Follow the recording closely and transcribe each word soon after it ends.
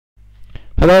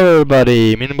Hello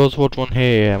everybody, Miniboss Watch 1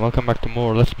 here, and welcome back to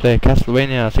more Let's Play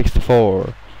Castlevania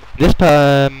 64. This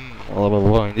time,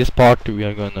 in this part we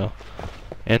are gonna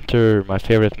enter my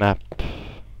favorite map,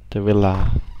 the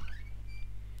villa.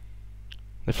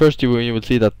 The first you will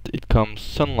see that it comes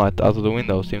sunlight out of the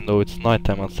windows even though it's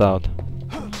nighttime outside.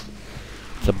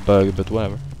 It's a bug, but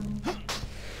whatever.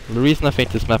 The reason I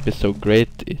think this map is so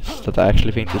great is that I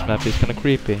actually think this map is kinda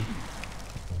creepy.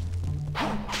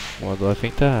 Why do I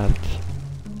think that?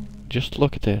 Just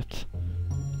look at it.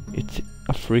 It's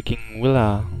a freaking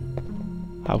villa.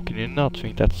 How can you not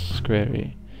think that's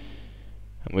scary?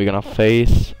 And we're gonna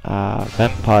face a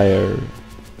vampire.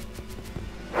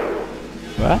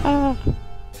 Ah!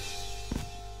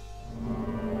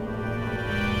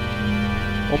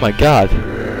 Oh my god!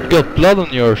 You got blood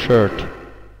on your shirt.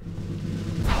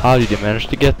 How did you manage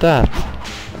to get that?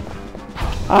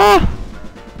 Ah!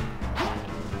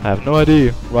 I have no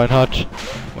idea, Reinhardt.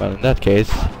 Well, in that case,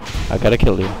 I gotta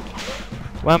kill you.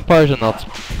 Vampires are not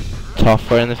tough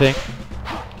or anything.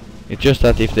 It's just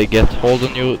that if they get hold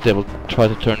on you, they will try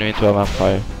to turn you into a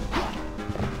vampire.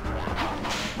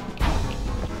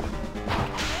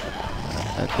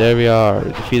 And there we are,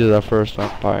 defeated our first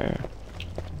vampire.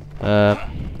 The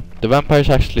vampires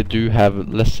actually do have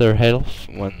lesser health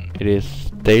when it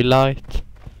is daylight.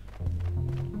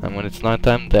 And when it's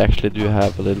nighttime, they actually do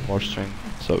have a little more strength.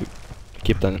 So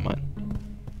keep that in mind.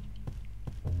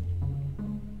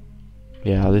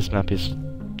 Yeah, this map is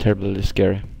terribly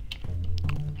scary.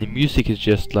 The music is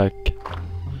just like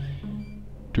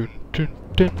dun dun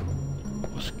dun.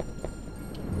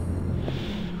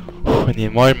 And the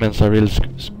environments are really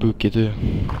spooky too.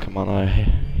 Come on,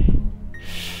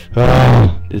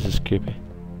 this is creepy.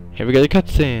 Here we got a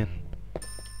cutscene.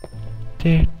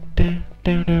 Down, down,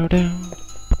 down, down, down,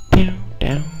 down,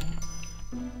 down,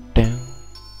 down,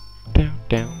 down,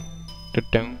 down,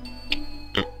 down.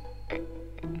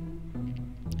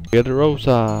 We got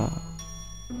Rosa,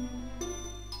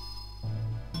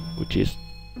 which is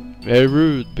very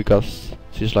rude because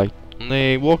she's like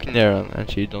only walking there and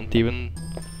she don't even.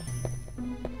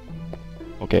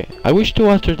 Okay, I wish to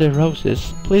water the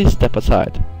roses. Please step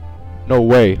aside. No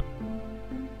way.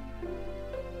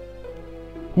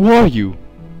 Who are you?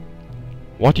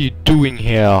 What are you doing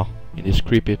here in this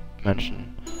creepy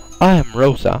mansion? I am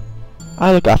Rosa.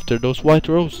 I look after those white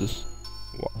roses.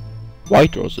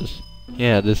 White roses?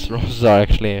 Yeah, these roses are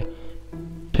actually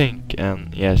pink,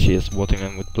 and yeah, she is watering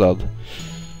them with blood.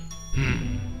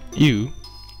 You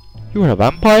are a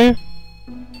vampire?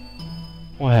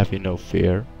 Why have you no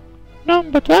fear? None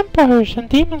but vampires and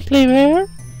demons live here.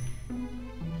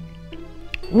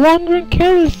 Wandering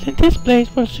carelessly in this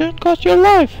place will soon cost your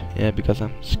life. Yeah, because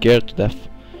I'm scared to death.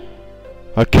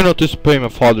 I cannot disobey my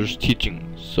father's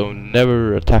teaching, so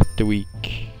never attack the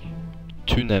weak.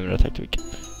 To never attack the weak.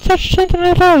 Such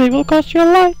sentimentality will cost your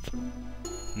life.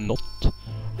 Not.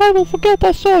 I will forget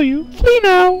I saw you. Flee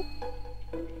now.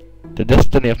 The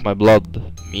destiny of my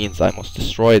blood means I must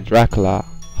destroy Dracula.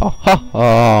 Ha ha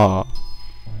ha.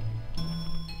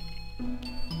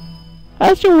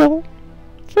 As you will.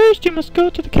 First you must go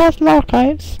to the castle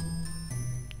archives.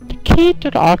 The key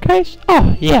to the archives?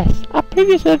 Oh yes, a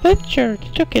previous adventure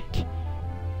took it.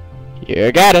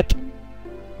 You got it.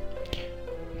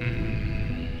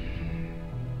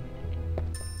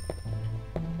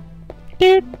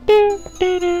 I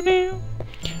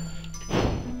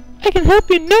can help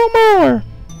you no more.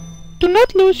 Do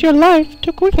not lose your life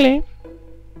too quickly.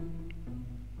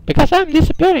 Because I'm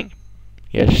disappearing.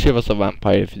 Yes, she was a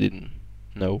vampire if you didn't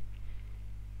know.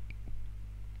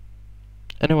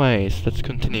 Anyways, let's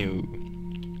continue.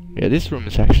 Yeah, this room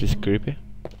is actually creepy.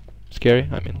 Scary,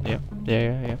 I mean,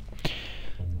 yeah.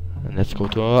 And let's go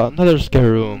to another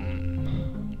scary room.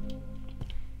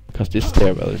 Because this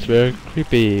stairwell is very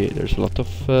creepy. There's a lot of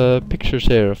pictures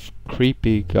here of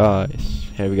creepy guys.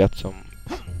 Here we got an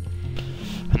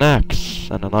axe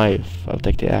and a knife. I'll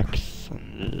take the axe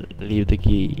and leave the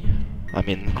key. I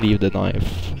mean, leave the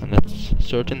knife. And let's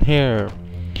search in here.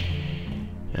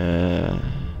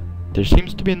 There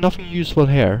seems to be nothing useful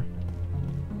here.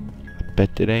 I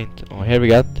bet it ain't. Oh, here we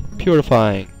got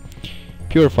purifying.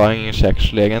 Purifying is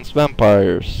actually against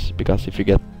vampires, because if you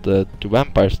get to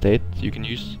vampire state, you can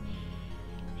use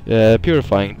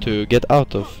purifying to get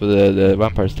out of the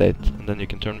vampire state, and then you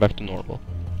can turn back to normal.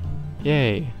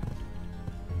 Yay!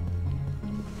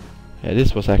 Yeah,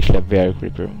 this was actually a very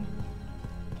creepy room.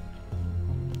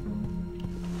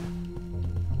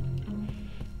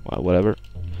 Well, whatever.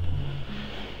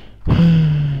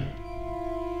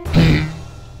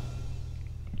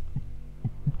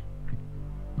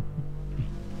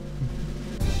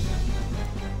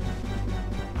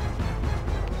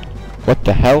 What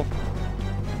the hell?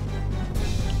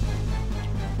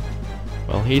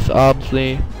 Well, he's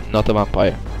obviously not a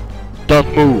vampire.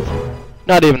 Don't move!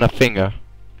 Not even a finger.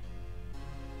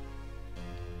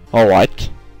 Alright.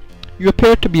 You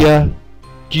appear to be a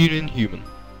genuine human.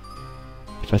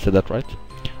 If I said that right.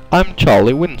 I'm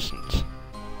Charlie Vincent,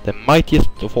 the mightiest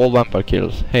of all vampire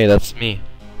killers. Hey, that's me.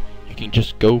 You can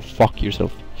just go fuck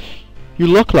yourself. You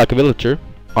look like a villager.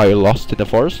 Are you lost in the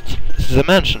forest? This is a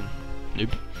mansion.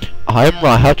 Noob. I'm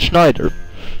Rahat Schneider.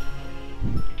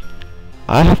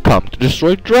 I have come to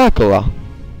destroy Dracula.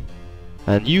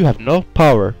 And you have no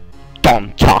power.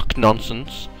 Don't talk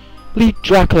nonsense. Leave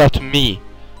Dracula to me.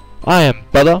 I am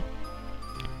Buddha.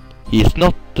 He is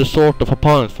not the sort of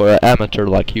opponent for an amateur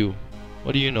like you.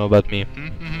 What do you know about me?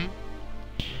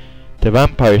 The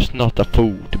vampire is not a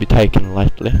fool to be taken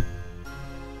lightly.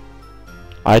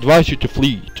 I advise you to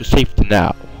flee to safety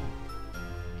now.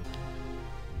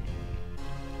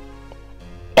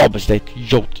 Obstinate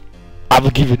Jot. I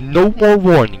will give you no more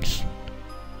warnings.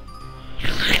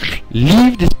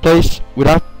 Leave this place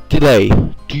without delay.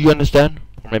 Do you understand?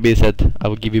 Or maybe he said, I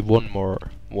will give you one more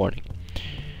warning.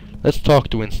 Let's talk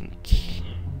to Vincent.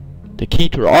 The key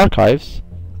to our archives?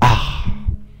 Ah,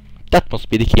 that must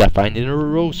be the key I find in the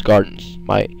rose gardens.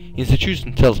 My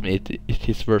institution tells me it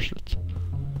is worthless.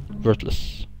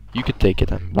 Worthless. You can take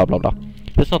it and blah blah blah.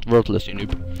 It's not worthless, you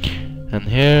noob. And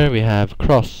here we have a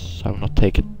cross. I will not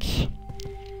take it.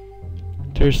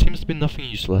 There seems to be nothing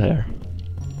useful here.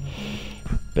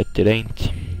 But it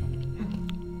ain't.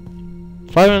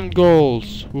 500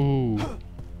 goals! Ooh.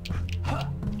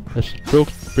 Let's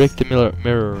break the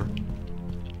mirror.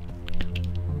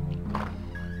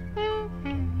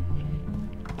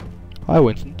 Hi,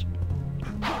 Vincent.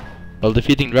 Well,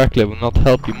 defeating Dracula will not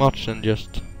help you much, and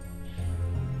just...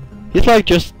 He's like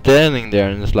just standing there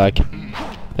and it's like,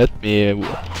 let me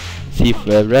see if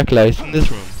Dracula is in this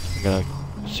room. I'm gonna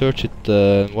search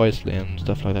it wisely and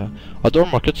stuff like that. A door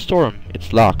marked storm.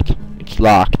 It's locked. It's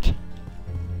locked.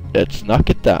 Let's knock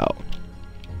it down.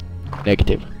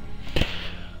 Negative.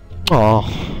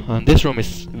 Oh, and this room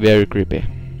is very creepy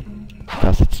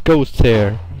because it's ghosts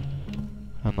here,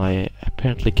 and I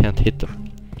apparently can't hit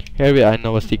them. Here I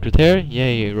know a secret here.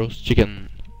 Yay, roast chicken.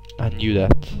 I knew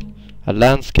that. A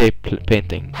landscape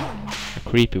painting. A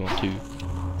creepy one too.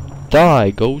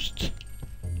 Die, ghost.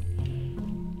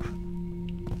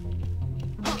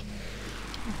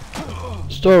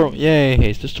 Storm. Yay,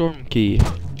 it's the storm key.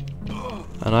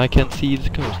 And I can see the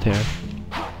ghost here.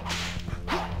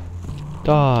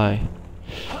 Die.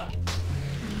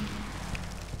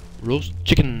 Roast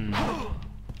chicken.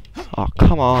 Oh,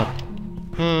 come on.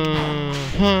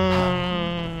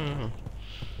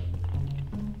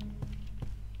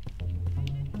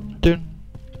 Dun.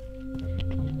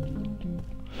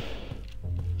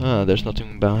 There's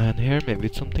nothing behind here. Maybe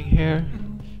it's something here.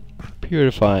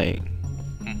 Purifying.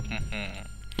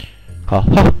 Ha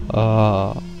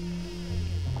ha.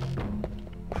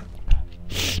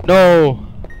 No!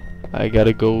 I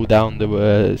gotta go down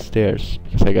the stairs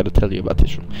because I gotta tell you about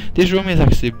this room. This room is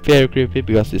actually very creepy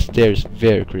because the stairs is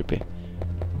very creepy.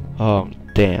 Oh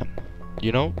damn!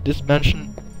 You know, this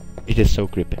mansion, it is so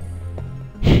creepy.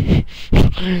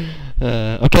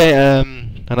 Okay,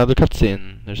 another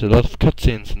cutscene. There's a lot of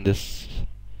cutscenes in this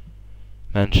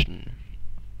mansion.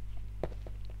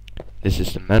 This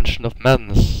is the mansion of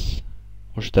madness,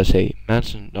 or should I say,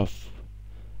 mansion of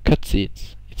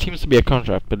cutscenes. It seems to be a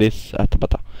contract, but it's at the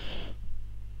bottom.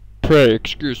 Pray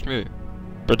excuse me,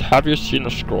 but have you seen a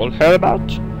scroll here about?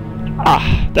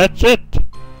 Ah, that's it!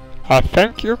 I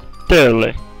thank you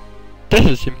dearly. This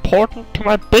is important to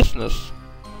my business.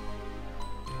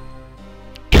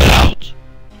 Get out!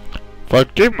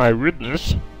 Forgive my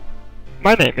rudeness.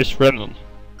 My name is Renan.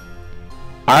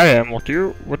 I am what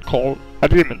you would call a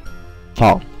demon.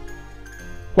 Found.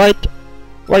 Wait.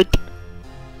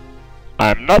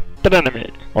 I'm not an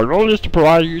enemy. My role is to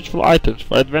provide useful items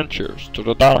for adventures to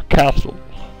the Dark Castle.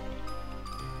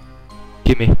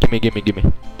 Gimme.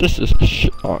 This is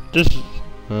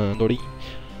Nori.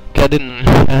 Okay, I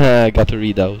didn't got to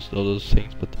read all those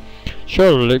things, but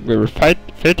surely we were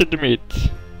fated to meet.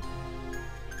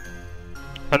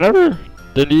 Whenever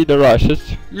the need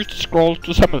arises, use the scroll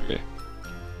to summon me.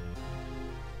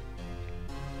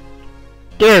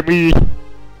 Dear me,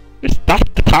 is that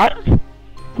the time?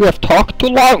 We have talked too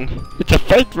long. It's a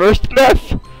fate worse than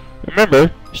death.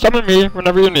 Remember, summon me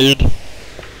whenever you need.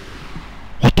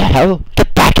 What the hell?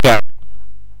 Get back here!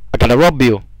 I gotta rob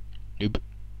you. Noob.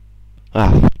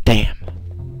 Ah, damn.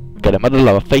 Got a mother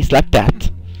love a face like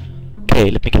that. Okay,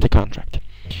 let me get the contract.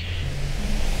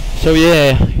 So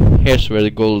yeah, here's where the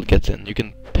gold gets in. You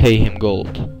can pay him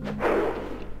gold.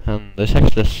 And there's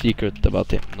actually a secret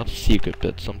about him. Not a secret,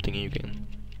 but something you can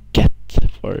get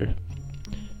for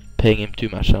paying him too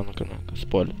much. I'm not gonna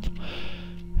spoil it.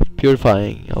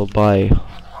 Purifying, I'll buy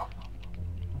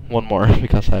one more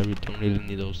because I don't really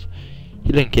need those.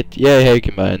 Healing kit, yeah, you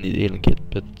can buy a healing kit,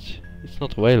 but it's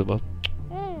not available.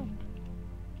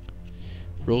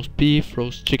 Roast beef,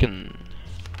 roast chicken.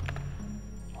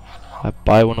 I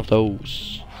buy one of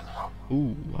those.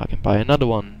 Ooh, I can buy another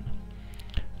one.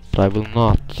 But I will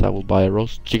not. I will buy a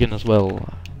roast chicken as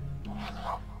well.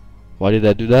 Why did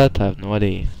I do that? I have no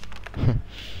idea.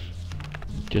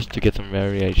 Just to get some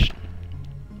variation.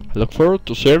 I look forward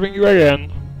to serving you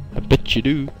again. I bet you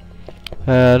do.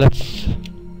 Let's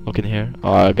look in here.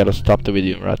 Oh, I gotta stop the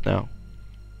video right now.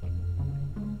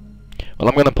 Well,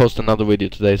 I'm gonna post another video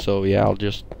today, so yeah, I'll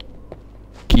just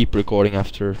keep recording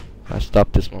after I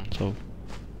stop this one. So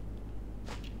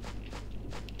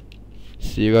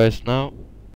see you guys now.